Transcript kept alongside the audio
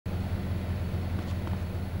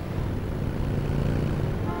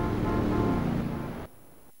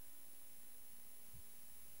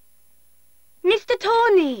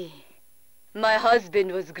My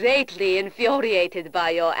husband was greatly infuriated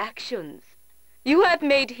by your actions. You have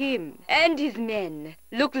made him and his men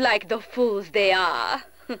look like the fools they are.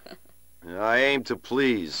 I aim to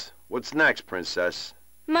please. What's next, Princess?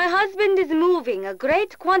 My husband is moving a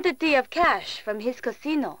great quantity of cash from his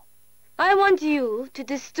casino. I want you to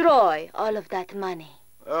destroy all of that money.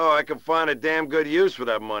 Oh, I can find a damn good use for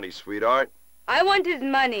that money, sweetheart. I want his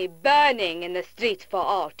money burning in the street for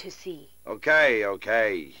all to see.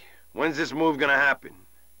 Okay. When's this move gonna happen?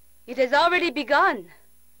 It has already begun.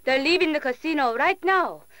 They're leaving the casino right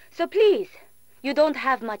now, so please, you don't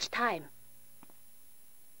have much time.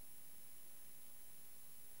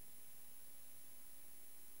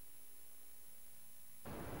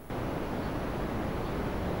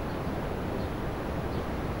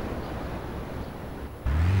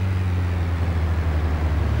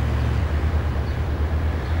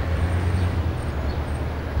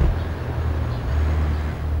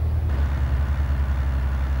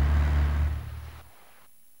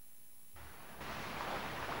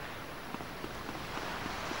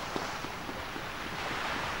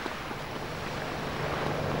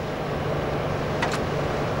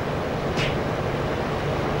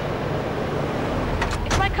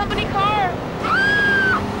 Company car!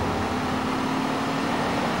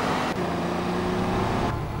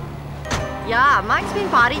 Yeah, Mike's been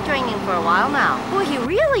potty training for a while now. Boy, he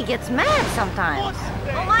really gets mad sometimes.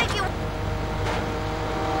 Oh, Mikey!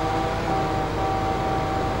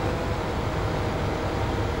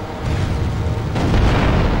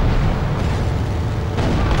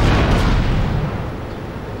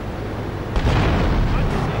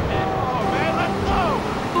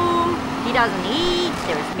 He doesn't eat,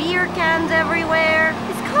 there's beer cans everywhere.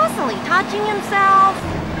 He's constantly touching himself.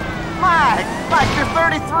 Mike, you're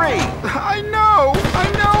 33. I know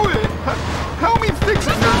it. Help me fix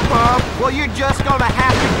it, Nurse Bob. Well, you're just gonna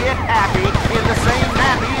have to get happy in the same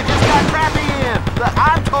nappy you just got crappy in.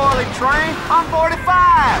 I'm toilet trained. I'm 45.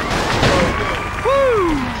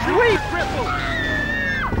 Woo! Sweet.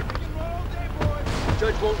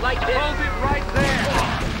 Judge won't like this. Hold it right there.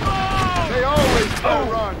 They always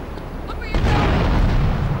run.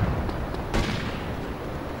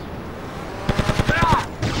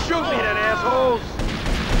 Shoot me then, assholes!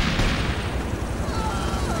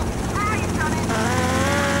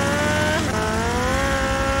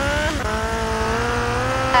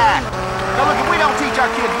 Now look, if we don't teach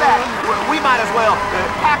our kids that, we might as well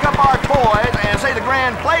pack up our toys and say the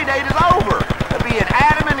grand play date is over. Be it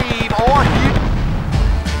Adam and Eve or you.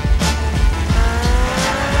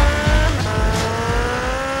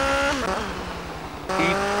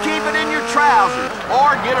 Keep it in your trousers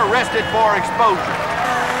or get arrested for exposure.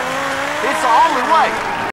 It's the only way.